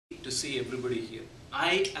to see everybody here.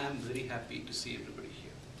 I am very happy to see everybody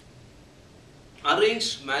here.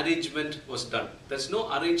 Arranged management was done. There's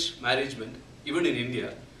no arranged management, even in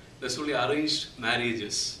India. There's only arranged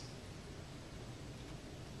marriages.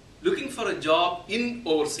 Looking for a job in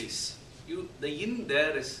overseas. The in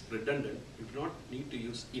there is redundant. You do not need to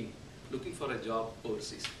use in. Looking for a job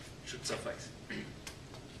overseas should suffice.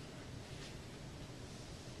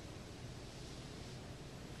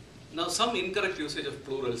 Now, some incorrect usage of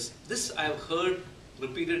plurals. This I have heard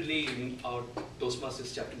repeatedly in our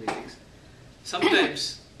Toastmasters chapter meetings.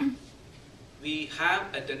 Sometimes we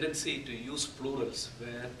have a tendency to use plurals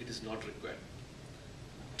where it is not required.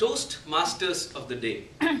 Toastmasters of the day.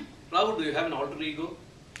 Rahul, do you have an alter ego?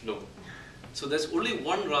 No. So there's only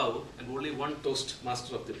one Rahul and only one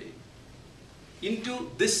Toastmaster of the day. Into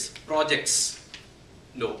this projects.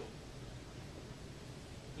 No.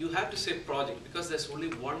 You have to say project because there's only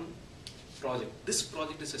one project. This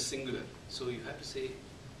project is a singular. So you have to say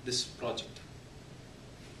this project.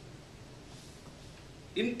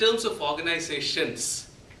 In terms of organizations,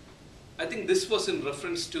 I think this was in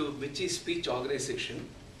reference to Michi's speech organization.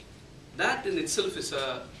 That in itself is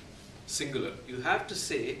a singular. You have to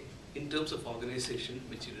say in terms of organization,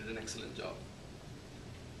 Michi did an excellent job.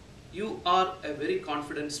 You are a very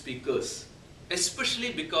confident speakers,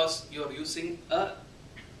 especially because you are using a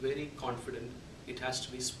very confident, it has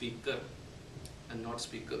to be speaker and not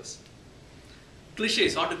speakers.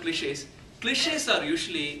 Cliches, what are cliches? Cliches are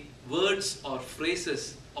usually words or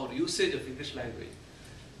phrases or usage of English language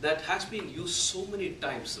that has been used so many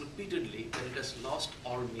times repeatedly that it has lost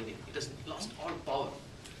all meaning. It has lost all power.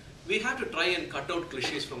 We have to try and cut out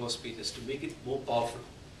cliches from our speeches to make it more powerful.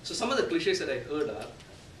 So some of the cliches that I heard are,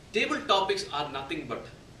 table topics are nothing but.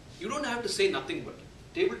 You don't have to say nothing but.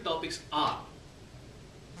 Table topics are.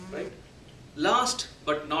 Right? Last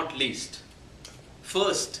but not least.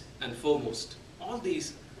 First and foremost. All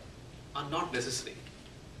these are not necessary.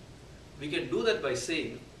 We can do that by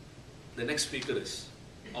saying the next speaker is,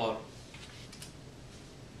 or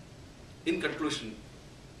in conclusion,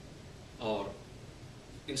 or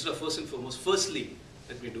instead of first and foremost, firstly,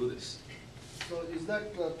 let me do this. So is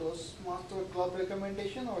that Toastmaster Club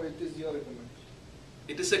recommendation or it is your recommendation?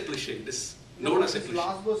 It is a cliche. It is known as a cliche.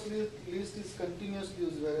 Last but least is continuous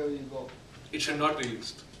use wherever you go. It should not be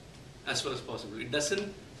used as far as possible. It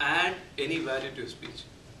doesn't add any value to your speech.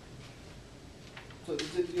 So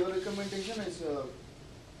is it your recommendation is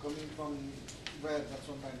coming from where? That's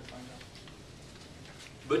what I'm trying to find out.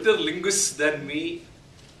 Better linguists than me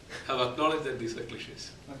have acknowledged that these are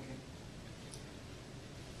cliches. Okay.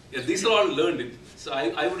 Yeah, these are all learned. So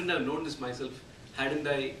I wouldn't have known this myself hadn't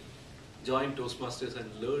I joined Toastmasters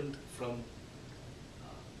and learned from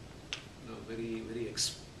very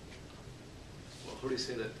how do you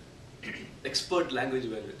say that? Expert language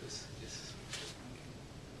evaluators. Yes.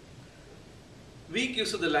 Weak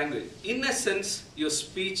use of the language. In a sense, your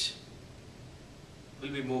speech will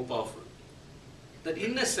be more powerful. That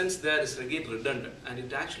in a sense there is again redundant and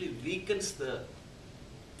it actually weakens the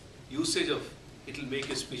usage of, it will make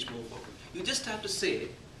your speech more powerful. You just have to say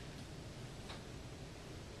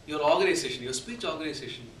your organization, your speech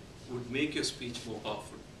organization would make your speech more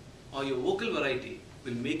powerful, or your vocal variety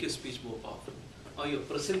will make your speech more powerful, or your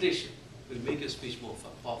presentation will make your speech more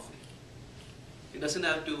powerful. It doesn't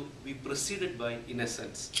have to be preceded by in a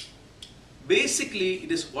sense. Basically,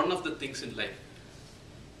 it is one of the things in life.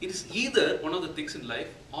 It is either one of the things in life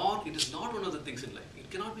or it is not one of the things in life. It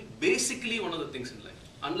cannot be basically one of the things in life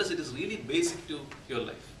unless it is really basic to your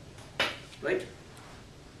life. Right?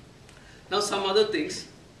 Now some other things.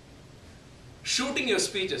 Shooting your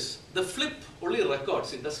speeches. The flip only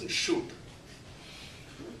records, it doesn't shoot.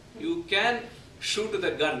 You can shoot with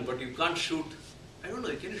a gun, but you can't shoot. I don't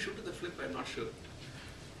know, can you shoot with a flip? I'm not sure.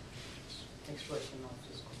 Next question after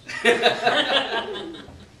this question.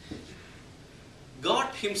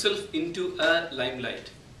 Got himself into a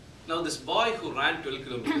limelight. Now this boy who ran 12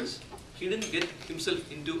 kilometers, he didn't get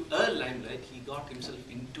himself into a limelight, he got himself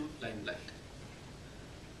into limelight.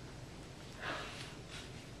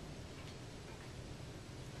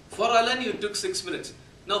 For Alan, you took 6 minutes.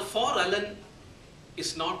 Now for Alan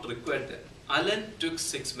is not required there. Alan took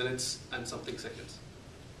 6 minutes and something seconds.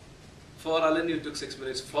 For Alan, you took 6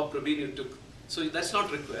 minutes. For Prabin, you took. So that's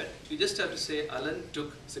not required. You just have to say Alan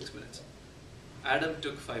took 6 minutes. Adam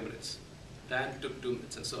took 5 minutes. Dan took 2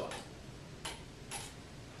 minutes, and so on.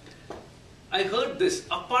 I heard this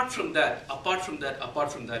apart from that,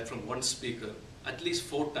 from one speaker, at least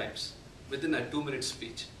 4 times within a 2-minute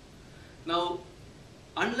speech. Now,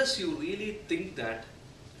 unless you really think that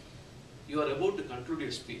you are about to conclude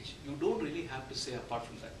your speech, you don't really have to say apart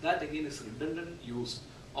from that. That again is redundant use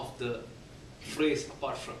of the phrase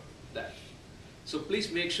apart from that. So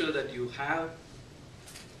please make sure that you have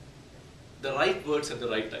the right words at the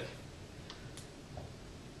right time.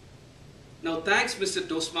 Now, thanks Mr.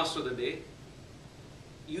 Toastmaster of the day.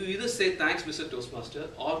 You either say thanks Mr. Toastmaster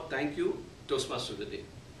or thank you Toastmaster of the day,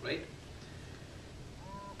 right?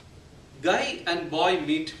 Guy and boy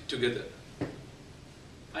meet together.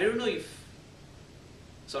 I don't know if,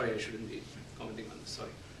 sorry, I shouldn't be commenting on this, sorry.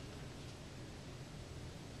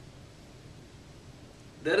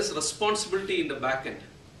 There is responsibility in the back end.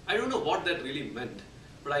 I don't know what that really meant,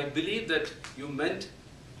 but I believe that you meant,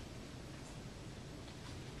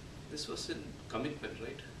 this was in commitment,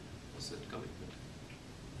 right? Was it commitment?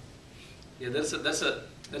 Yeah, there's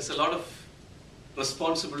a lot of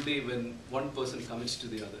responsibility when one person commits to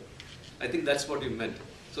the other. I think that's what you meant.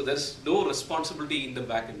 So there's no responsibility in the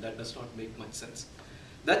back end. That does not make much sense.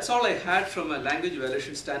 That's all I had from a language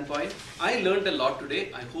evaluation standpoint. I learned a lot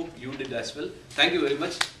today. I hope you did as well. Thank you very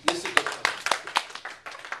much. Yes.